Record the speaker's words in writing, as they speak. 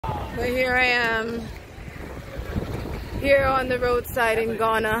But here I am, here on the roadside in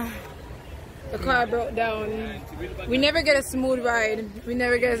Ghana. The car broke down. We never get a smooth ride. We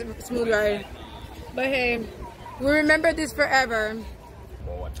never get a smooth ride. But hey, we remember this forever.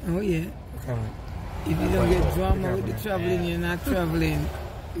 Oh yeah. If you don't get drama with the traveling, you're not traveling.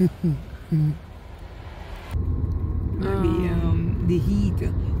 Maybe the heat.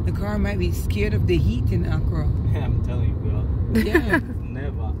 The car might be scared of the heat in Accra. Yeah, I'm telling you, girl. Yeah.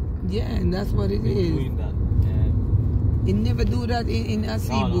 Never. Yeah, and that's what it is. Doing that. It never do that in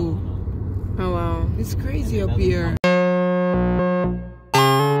Asebu. No. Oh wow. It's crazy up here.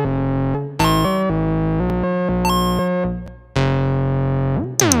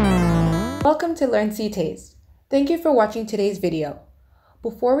 Welcome to Learn, See, Taste. Thank you for watching today's video.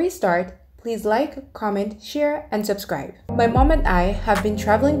 Before we start, please like, comment, share, and subscribe. My mom and I have been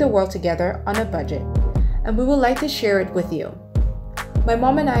traveling the world together on a budget, and we would like to share it with you. My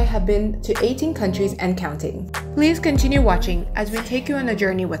mom and I have been to 18 countries and counting. Please continue watching as we take you on a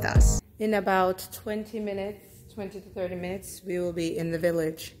journey with us. In about 20 to 30 minutes, we will be in the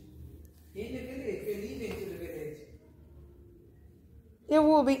village. In the village, we're leaving to the village. Yeah,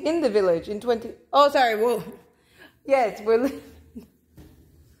 we'll be in the village in 20... Oh, sorry, whoa. Yes, we're...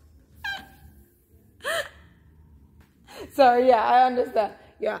 Sorry, yeah, I understand.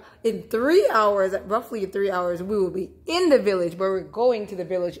 Yeah, in 3 hours, roughly 3 hours, we will be in the village, but we're going to the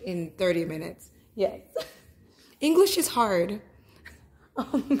village in 30 minutes. Yes. English is hard.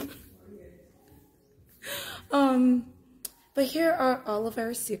 But here are all of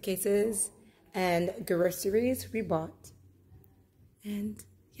our suitcases and groceries we bought. And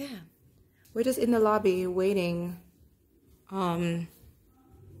yeah, we're just in the lobby waiting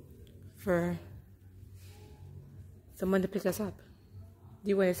for someone to pick us up. Do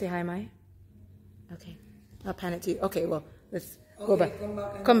you want to say hi, Mai? Okay, I'll pan it to you. Okay, well, let's go back.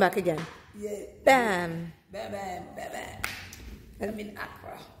 Come back again. Yeah. Bam. Bam, bam, bam, bam. I'm in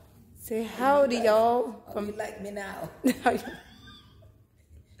Accra. Say howdy, y'all. How you like me now? Me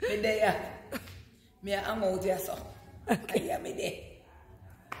Me there. Me I'm out here, so. Okay. I am me there.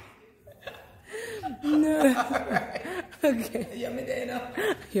 No. Okay. You me there now?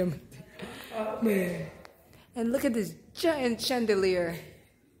 Yeah, me Okay. And look at this giant chandelier.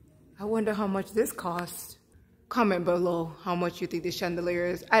 I wonder how much this cost. Comment below how much you think this chandelier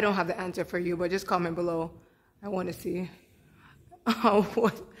is. I don't have the answer for you, but just comment below. I want to see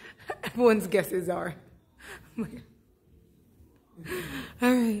what everyone's guesses are. All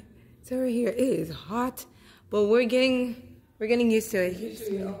right, so we're here. It is hot, but we're getting used to it. Show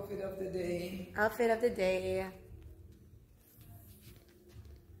you outfit of the day. Outfit of the day.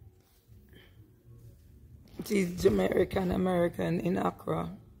 She's Jamaican American in Accra.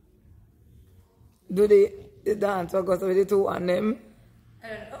 Do the dance or go with the two on them? I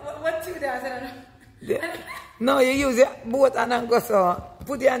don't know. What two dance? I don't know. No, you use your both and then go so.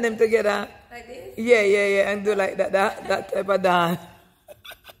 Put your hand them together. Like this? Yeah, and do like that type of dance.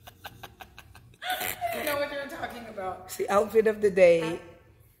 I don't know what you're talking about. It's the outfit of the day.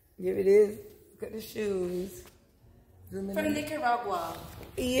 Here it is. Look at the shoes. From Nicaragua.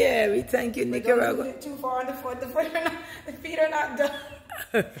 Yeah, we thank you, Nicaragua. Don't do it too far on the foot. The feet are not done.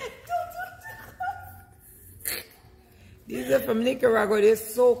 Don't do it too close. These are from Nicaragua. They're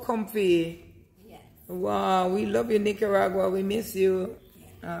so comfy. Yes. Wow, we love you, Nicaragua. We miss you.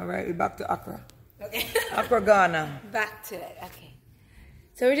 Yeah. All right, we're back to Accra. Okay. Accra, Ghana. Back to it. Okay.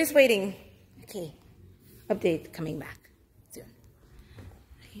 So we're just waiting. Okay. Update coming back soon.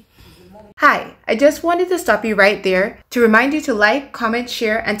 Okay. Hi, I just wanted to stop you right there to remind you to like, comment,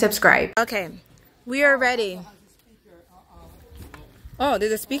 share, and subscribe. Okay, we are ready. Oh,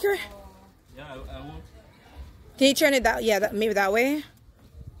 there's a speaker? Yeah, I won't. Can you turn it that? Yeah, maybe that way.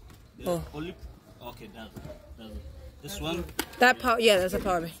 Oh, Only. Okay, that's this one. that power. Yeah, that's a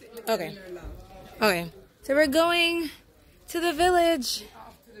power bank. Okay. Okay. So we're going to the village.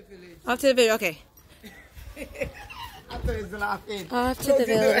 Off to the village. Okay. I thought he was laughing. Off to the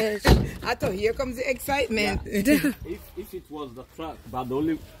village. I thought here comes the excitement. If it was the truck, but the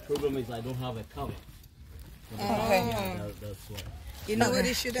only problem is I don't have a cover. That's why. You know what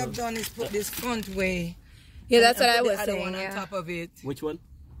they should have done is put this front way. Yeah, that's what I put was the other saying. one on Yeah. top of it. Which one?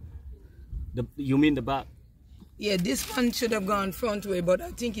 You mean the back? Yeah, this one should have gone front way, but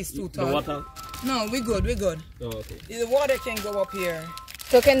I think it's too tall. The water? No, we're good. Oh, okay. The water can go up here.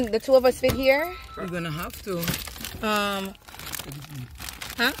 So can the two of us fit here? We're gonna have to. Huh?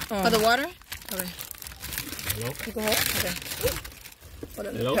 Oh, the water? Okay. Hello? You go ahead. Okay. Hold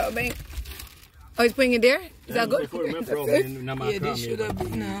on. Hello? Power bank. Oh, he's putting it there? Is that good? Yeah, this should have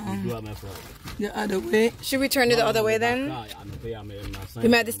been the other way. way. Should we turn it the other way then? We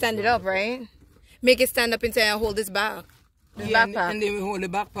might have to stand it up, right? Make it stand up inside and hold this back. This backpack. And then we hold the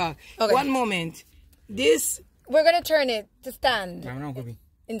backpack. Okay. One moment. This... We're going to turn it to stand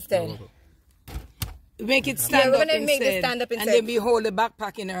instead. Make it stand up. We're going to make it stand up instead. And then we hold the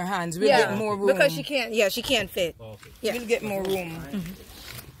backpack in our hands. We'll get more room. Because she can't fit. Okay. Yeah. We'll get more room.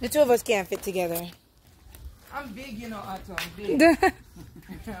 The two of us can't fit together. I'm big, you know, Otto. I'm big.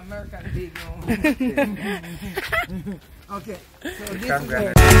 American big, you know. Okay. So this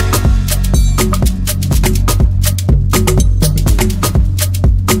is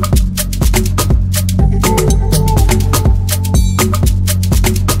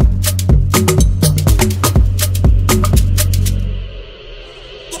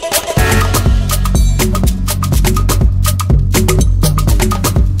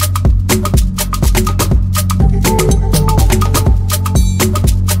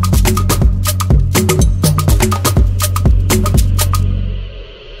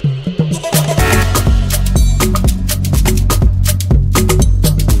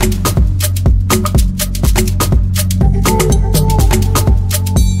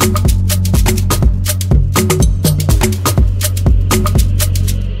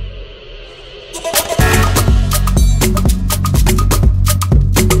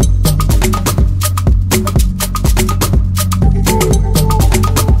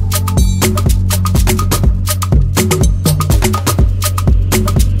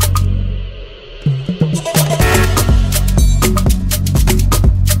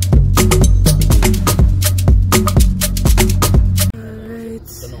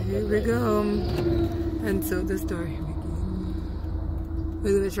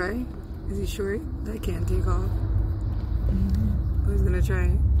We're gonna try. Is he sure that can't take off? Oh, he's gonna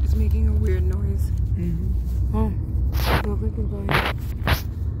try. It's making a weird noise. Oh, go quick and go.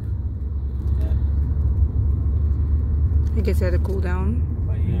 I guess I had to cool down.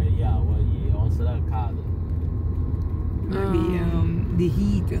 But well, you also that car. Maybe the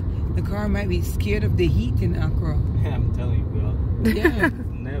heat. The car might be scared of the heat in Accra. Yeah, I'm telling you, bro. Yeah.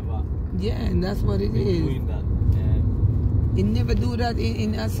 Never. Yeah, and that's what it is. Doing that. It never do that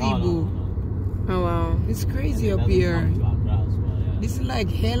in Asebu. No. Oh wow, it's crazy up here. This is like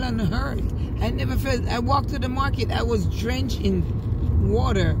hell on earth. I never felt. I walked to the market. I was drenched in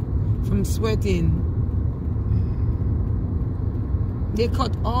water from sweating. They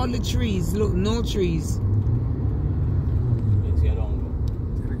cut all the trees. Look, no trees.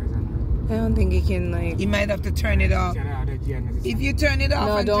 I don't think he can like. You might have to turn it off. If you turn it off,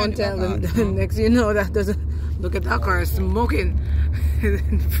 no, don't tell them. Next, you know that doesn't. Look at that car smoking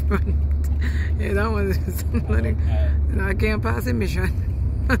in front. Yeah, that one is somebody. No, I can't pass a mission.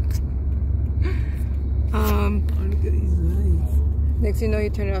 Look at these lights. Next, you know,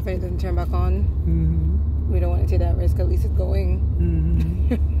 you turn it off and it doesn't turn back on. We don't want to take that risk. At least it's going.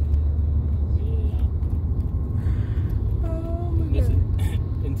 Oh my God.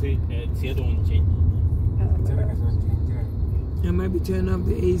 I might be turning off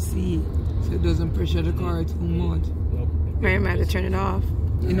the AC so it doesn't pressure the car too much. Maybe I might have to turn it off.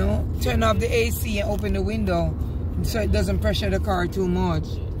 You know, turn off the AC and open the window so it doesn't pressure the car too much.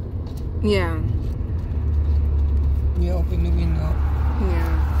 Yeah. You open the window.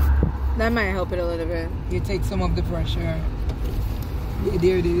 Yeah. That might help it a little bit. You take some of the pressure.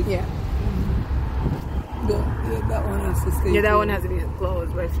 There it is. Yeah. Yeah, that one has to stay. Yeah, that one has to be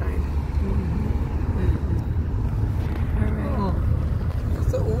closed, but it's fine. Alright. Oh,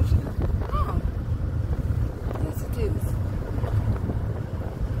 that's the ocean. Oh. Yes, it is.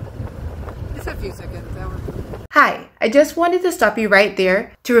 It's a few seconds. That one. Hi, I just wanted to stop you right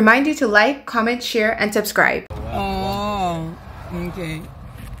there to remind you to like, comment, share, and subscribe. Oh, okay.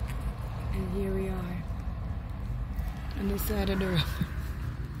 And here we are on the side of the road.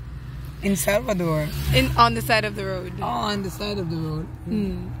 In Salvador. On the side of the road. Oh, on the side of the road.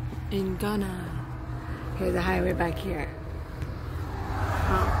 In Ghana. Here's the highway back here.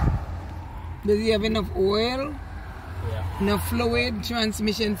 Oh. Does he have enough oil? Yeah. Enough fluid,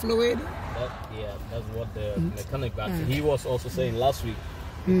 transmission fluid? Yeah, that's what the mechanic back said. He was also saying last week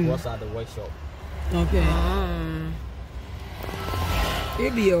he was at the workshop. Okay.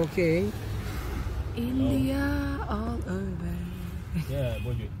 It'll be okay. India all over. Yeah,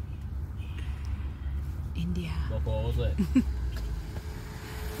 would you? India. What was it?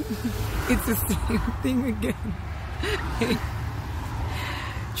 It's the same thing again.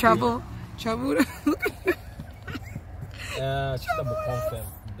 Trouble.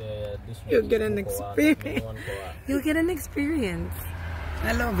 You'll get an experience. You'll get an experience.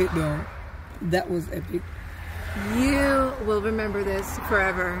 I love it though. That was epic. You will remember this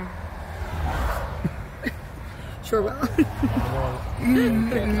forever. Sure will.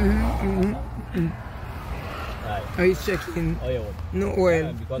 Are you checking? Oil. No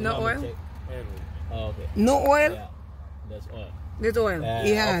oil. No oil? Oh, okay. No oil? Yeah, there's oil. There's oil.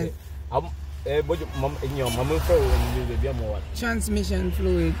 Yeah. Okay. Transmission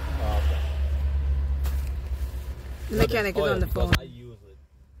fluid. Okay. The mechanic is on the phone. I use it.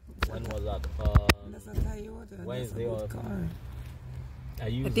 When was that? Wednesday or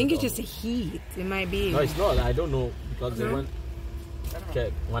I think it's just a heat. It might be. No, it's not. I don't know because they went.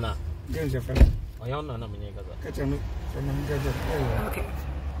 Okay, wanna. Okay.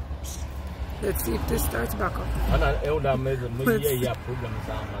 Let's see if this starts back up.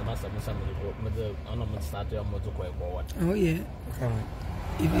 Oh yeah.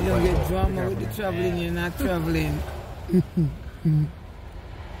 If you don't get drama with the traveling, you're not traveling.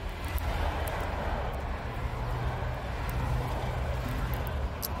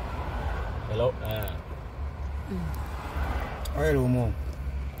 Hello. Oil more.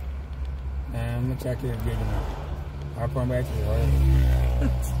 I'm checking again. I'll come back to the oil.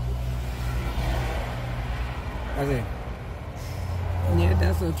 Yeah,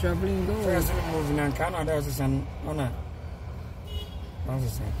 that's how traveling goes. First, moving on Canada, that's the same. Oh, no. That's the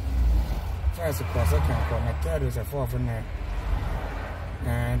same. First, of course, I can't come. My third is a fourth in there.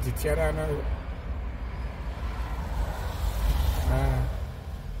 And the theater,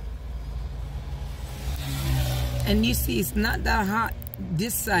 and you see, it's not that hot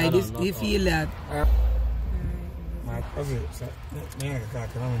this side. You feel that. My cousin,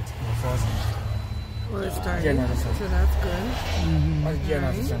 well, it's starting, so that's good.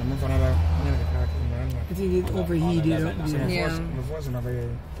 I think it overheated up there. Yeah.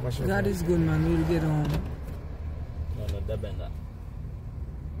 God is good, man. We'll get home.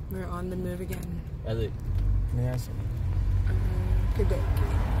 We're on the move again. Yes. Good.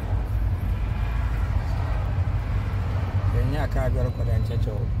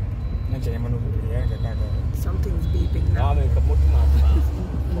 Something's beeping now.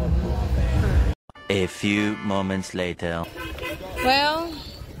 A few moments later. Well,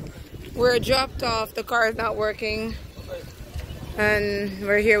 we're dropped off. The car is not working. And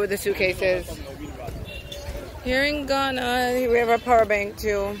we're here with the suitcases. Here in Ghana, we have our power bank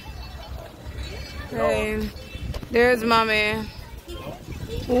too. Hey, there's mommy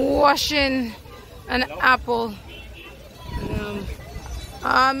washing an apple.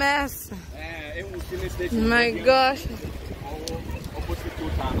 A mess. My gosh.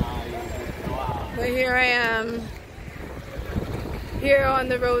 But here I am, here on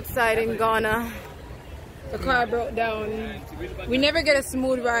the roadside in Ghana. The car broke down. We never get a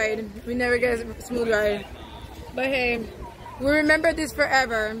smooth ride. But hey, we remember this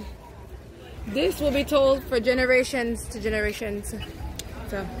forever. This will be told for generations to generations.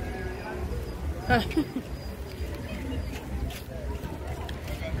 So.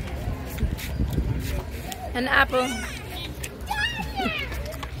 An apple.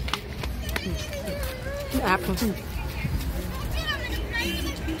 Apple. Is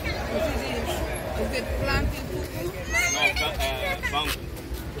it planted? No, bamboo.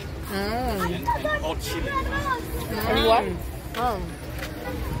 And hot chili. And what? Oh.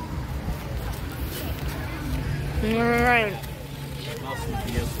 Right.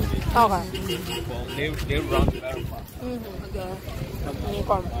 Okay. They run very fast.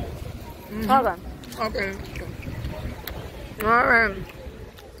 Okay. Alright.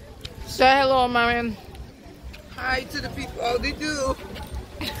 Say hello, mommy. Hi to the people. How they do?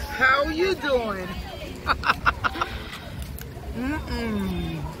 How you doing?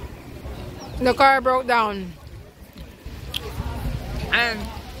 The car broke down. And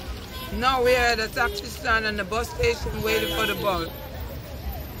now we're at the taxi stand and the bus station waiting for the bus.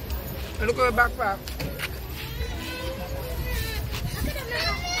 Look at the backpack.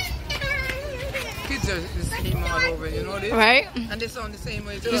 Kids are the same all over, you know this? Right? And they sound the same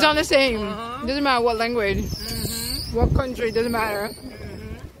way too. They sound the same. Doesn't matter what language. What country, doesn't matter.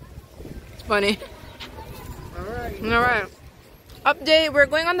 It's funny. Alright. Update, we're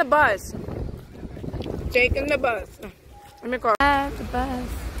going on the bus. Taking the bus. Let me call. The bus.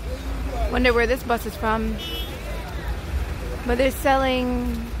 Wonder where this bus is from. But they're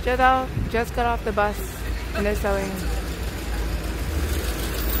selling, just got off the bus and they're selling.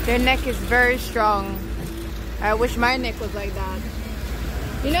 Their neck is very strong. I wish my neck was like that.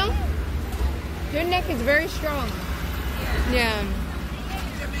 You know? Your neck is very strong. Yeah.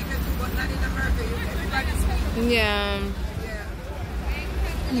 Yeah.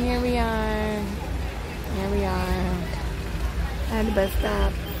 Here we are. At the bus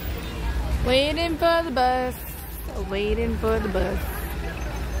stop. Waiting for the bus. Waiting for the bus.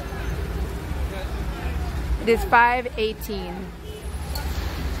 It is 5:18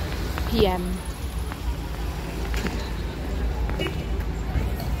 p.m.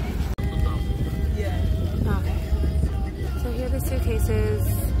 Okay. So here are the suitcases.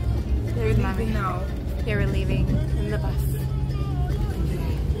 There's Mommy. now. Yeah, we're leaving in the bus.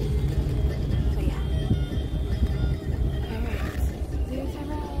 So yeah. Alright. There's our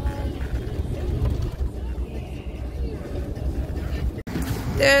ride.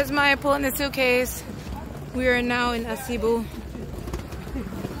 There's my pulling the suitcase. We are now in Asebu.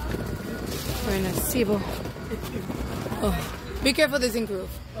 We're in Asebu. Oh, be careful, this ink roof.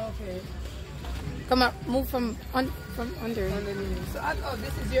 Okay. Come up, move from under. So, oh,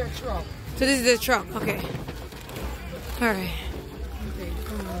 this is your truck. So this is the truck. Okay. All right.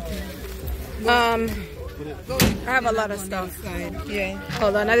 I have a lot of stuff. Yeah.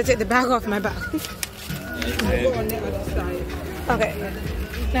 Hold on, I had to take the bag off my back. Go on the other side. Okay.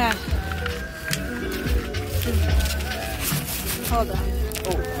 Nah. Hold on.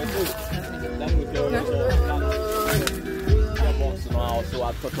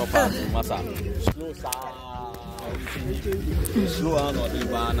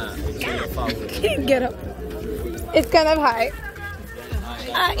 Get up. It's kind of high.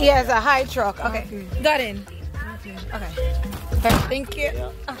 Yeah, it's a high truck. Okay. Got in. Okay. Thank you.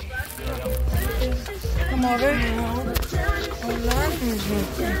 Okay. Come over. Hold on.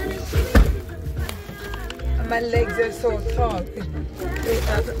 My legs are so tall. Wait,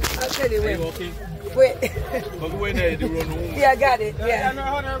 I'll tell you when. Wait. Yeah, I got it. Yeah.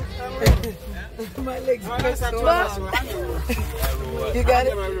 My legs are so long. You got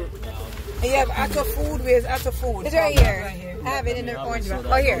it? And you have Atta food. Where's Atta food? It's right here. I have it in the orange bag.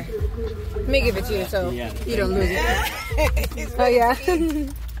 Oh, here. Let me give it to you so you don't lose it. Oh, yeah.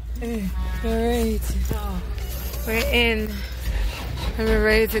 All right. We're in. And we're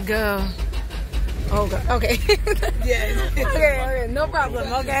ready to go. Oh, God. Okay. Yes. Okay, no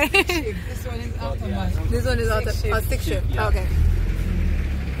problem. Okay. This one is automatic. This one is auto stick shift. Yeah. Okay.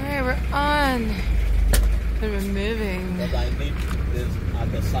 All right, we're on. And we're moving. But I need this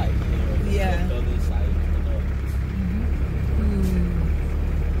at the side. Yeah. The other side.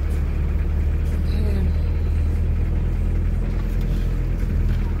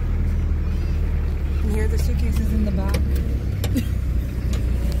 And here are the suitcases in the back.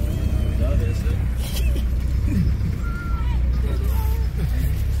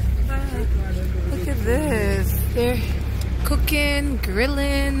 Look at this. They're cooking,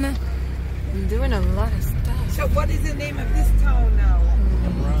 grilling, and doing a lot of stuff. So what is the name of this town now?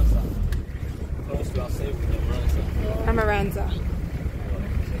 Close to Asebu, Amaranza.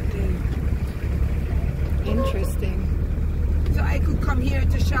 Interesting. So I could come here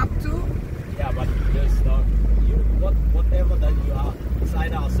to shop too? Yeah, but just whatever that you are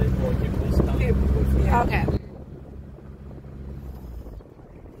inside Asebu, you post down. Yeah. Okay.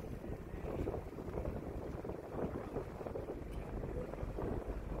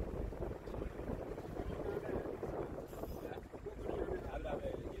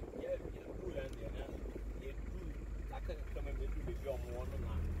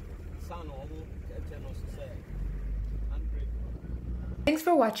 Thanks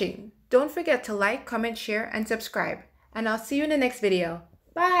for watching. Don't forget to like, comment, share, and subscribe. And I'll see you in the next video.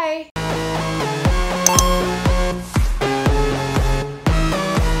 Bye!